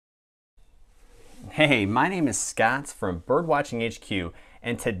Hey, my name is Scott from Birdwatching HQ,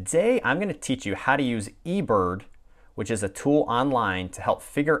 and today I'm going to teach you how to use eBird, which is a tool online to help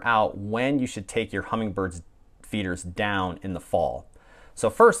figure out when you should take your hummingbirds feeders down in the fall.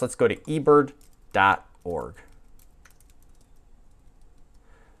 So first, let's go to eBird.org.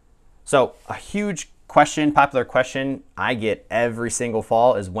 So a huge question, popular question I get every single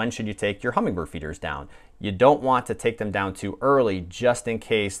fall is when should you take your hummingbird feeders down? You don't want to take them down too early just in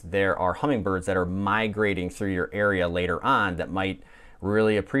case there are hummingbirds that are migrating through your area later on that might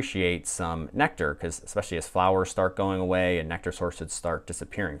really appreciate some nectar, because especially as flowers start going away and nectar sources start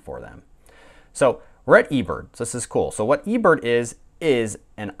disappearing for them. So we're at eBird, so this is cool. So what eBird is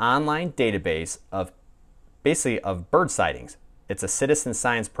an online database of basically of bird sightings. It's a citizen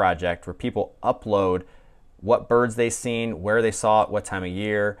science project where people upload what birds they've seen, where they saw it, what time of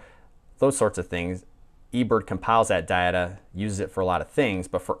year, those sorts of things. eBird compiles that data, uses it for a lot of things,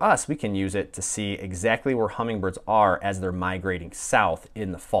 but for us, we can use it to see exactly where hummingbirds are as they're migrating south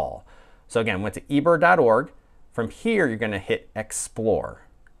in the fall. So again, went to eBird.org. From here, you're going to hit Explore.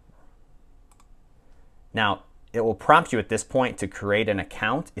 Now, it will prompt you at this point to create an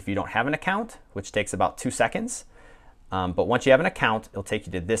account if you don't have an account, which takes about 2 seconds. But once you have an account, it'll take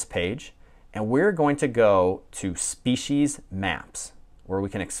you to this page, and we're going to go to Species Maps, where we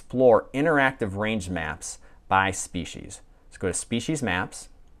can explore interactive range maps by species. Let's go to Species Maps,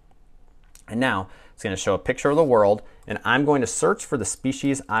 and now it's going to show a picture of the world, and I'm going to search for the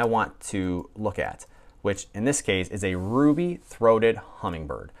species I want to look at, which in this case is a ruby-throated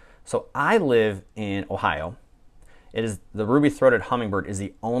hummingbird. So I live in Ohio. The ruby-throated hummingbird is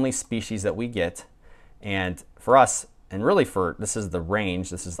the only species that we get, and for us, and really this is the range,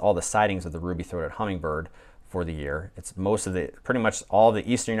 this is all the sightings of the ruby-throated hummingbird for the year. It's pretty much all the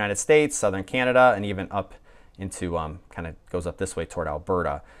eastern United States, southern Canada, and even up into, kind of goes up this way toward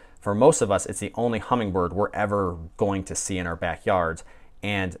Alberta. For most of us, it's the only hummingbird we're ever going to see in our backyards,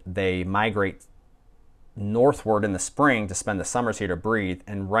 and they migrate northward in the spring to spend the summers here to breed,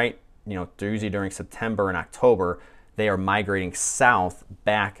 and usually during September and October, they are migrating south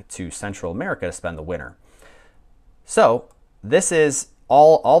back to Central America to spend the winter. So this is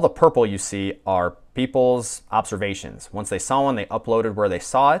all the purple you see are people's observations. Once they saw one, they uploaded where they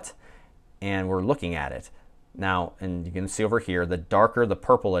saw it, and we're looking at it. Now, and you can see over here, the darker the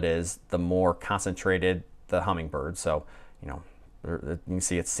purple it is, the more concentrated the hummingbird. So, you can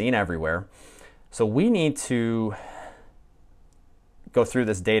see it's seen everywhere. So we need to go through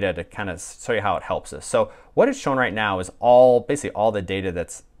this data to kind of show you how it helps us. So what it's shown right now is basically all the data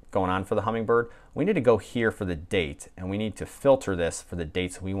that's going on for the hummingbird. We need to go here for the date, and we need to filter this for the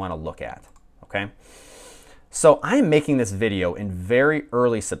dates we want to look at. Okay, so I'm making this video in very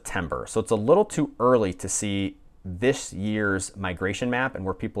early September, so it's a little too early to see this year's migration map and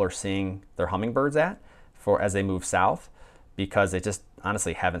where people are seeing their hummingbirds at as they move south, because they just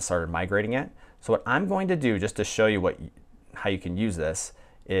honestly haven't started migrating yet. So what I'm going to do, just to show you how you can use this,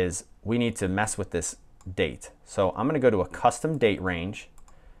 is we need to mess with this date. So I'm going to go to a custom date range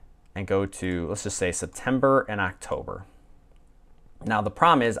and go to, let's just say, September and October. Now the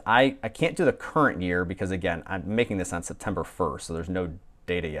problem is I can't do the current year because, again, I'm making this on September 1st, so there's no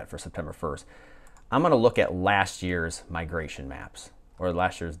data yet for September 1st. I'm going to look at last year's migration maps, or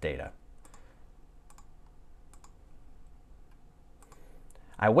last year's data.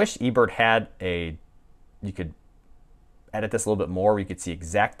 I wish eBird had you could edit this a little bit more where you could see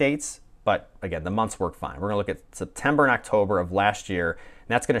exact dates, but again, the months work fine. We're going to look at September and October of last year, and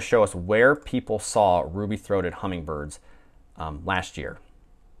that's going to show us where people saw ruby-throated hummingbirds last year.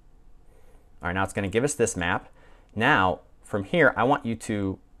 All right, now it's going to give us this map. Now, from here, I want you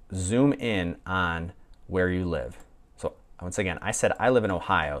to zoom in on where you live. So once again, I said I live in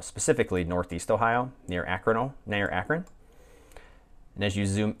Ohio, specifically Northeast Ohio, near Akron. And as you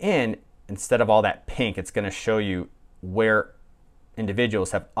zoom in, instead of all that pink, it's going to show you where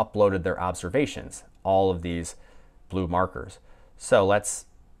individuals have uploaded their observations, all of these blue markers. So let's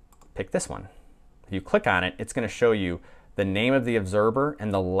pick this one. If you click on it, it's going to show you the name of the observer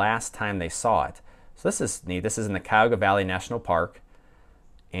and the last time they saw it. So this is neat. This is in the Cuyahoga Valley National Park,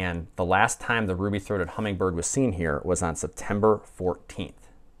 and the last time the ruby-throated hummingbird was seen here was on September 14th.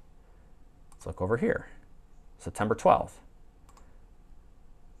 Let's look over here. September 12th.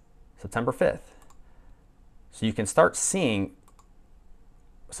 September 5th. So you can start seeing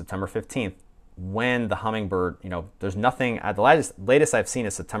September 15th when the hummingbird, there's nothing, the latest I've seen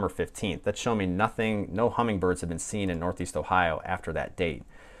is September 15th. That's showing me no hummingbirds have been seen in Northeast Ohio after that date.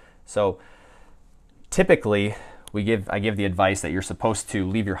 So typically I give the advice that you're supposed to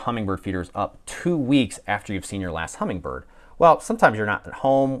leave your hummingbird feeders up 2 weeks after you've seen your last hummingbird. Well, sometimes you're not at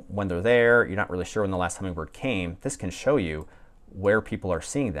home when they're there, you're not really sure when the last hummingbird came. This can show you where people are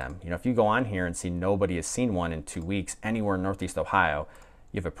seeing them. You know, if you go on here and see nobody has seen one in 2 weeks anywhere in Northeast Ohio,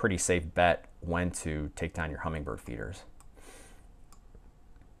 you have a pretty safe bet when to take down your hummingbird feeders.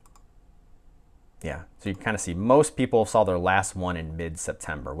 Yeah, so you can kind of see most people saw their last one in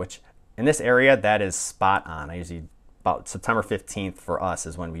mid-September, which in this area, that is spot on. I usually, about September 15th for us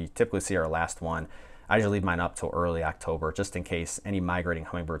is when we typically see our last one. I usually leave mine up till early October, just in case any migrating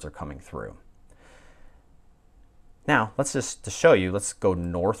hummingbirds are coming through. Now, let's just, to show you, let's go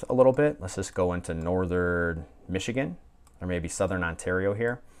north a little bit. Let's just go into northern Michigan, or maybe southern Ontario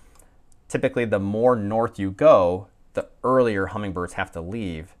here. Typically, the more north you go, the earlier hummingbirds have to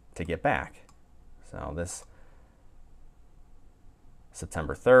leave to get back. So this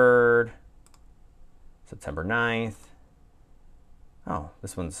September 3rd, September 9th. Oh,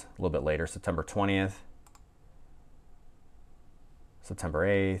 this one's a little bit later, September 20th, September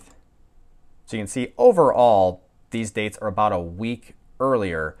 8th. So you can see overall, these dates are about a week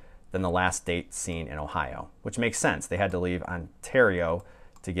earlier than the last date seen in Ohio, which makes sense. They had to leave Ontario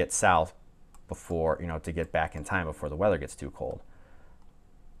to get south before, you know, to get back in time before the weather gets too cold.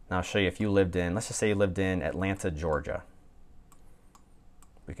 Now I'll show you if you lived in, let's just say you lived in Atlanta, Georgia.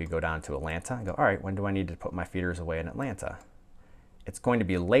 We could go down to Atlanta and go, all right, when do I need to put my feeders away in Atlanta? It's going to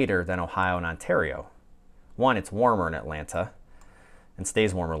be later than Ohio and Ontario. One, it's warmer in Atlanta and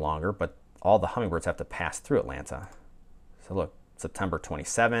stays warmer longer, but all the hummingbirds have to pass through Atlanta. So look, September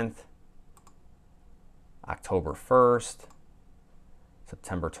 27th, October 1st,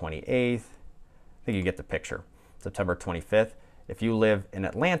 September 28th. I think you get the picture. September 25th. If you live in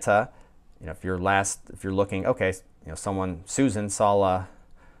Atlanta, you know, if you're looking, okay, you know, Susan saw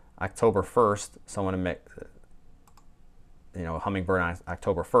October 1st, someone, you know, a hummingbird on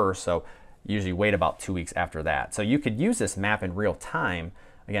October 1st, so usually wait about 2 weeks after that. So you could use this map in real time.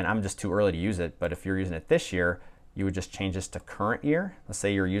 Again, I'm just too early to use it, but if you're using it this year, you would just change this to current year. Let's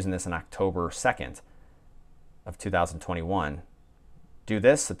say you're using this on October 2nd of 2021. Do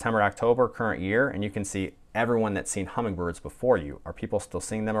this, September, October, current year, and you can see everyone that's seen hummingbirds before you. Are people still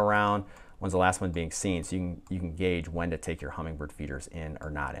seeing them around? When's the last one being seen? So you can gauge when to take your hummingbird feeders in or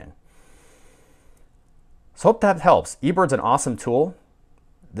not in. So hope that helps. eBird's an awesome tool.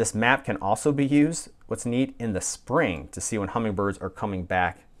 This map can also be used, what's neat, in the spring to see when hummingbirds are coming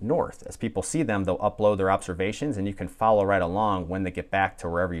back north. As people see them, they'll upload their observations and you can follow right along when they get back to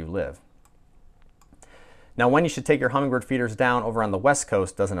wherever you live. Now, when you should take your hummingbird feeders down over on the West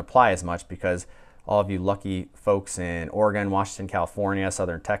Coast doesn't apply as much because all of you lucky folks in Oregon, Washington, California,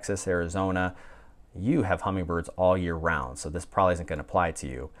 southern Texas, Arizona, you have hummingbirds all year round. So this probably isn't going to apply to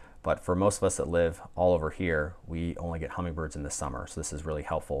you. But for most of us that live all over here, we only get hummingbirds in the summer. So this is really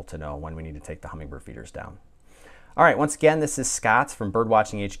helpful to know when we need to take the hummingbird feeders down. All right, once again, this is Scott from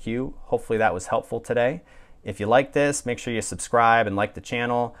Birdwatching HQ. Hopefully that was helpful today. If you like this, make sure you subscribe and like the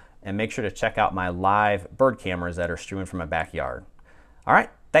channel, and make sure to check out my live bird cameras that are streaming from my backyard. All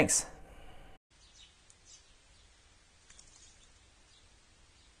right, thanks.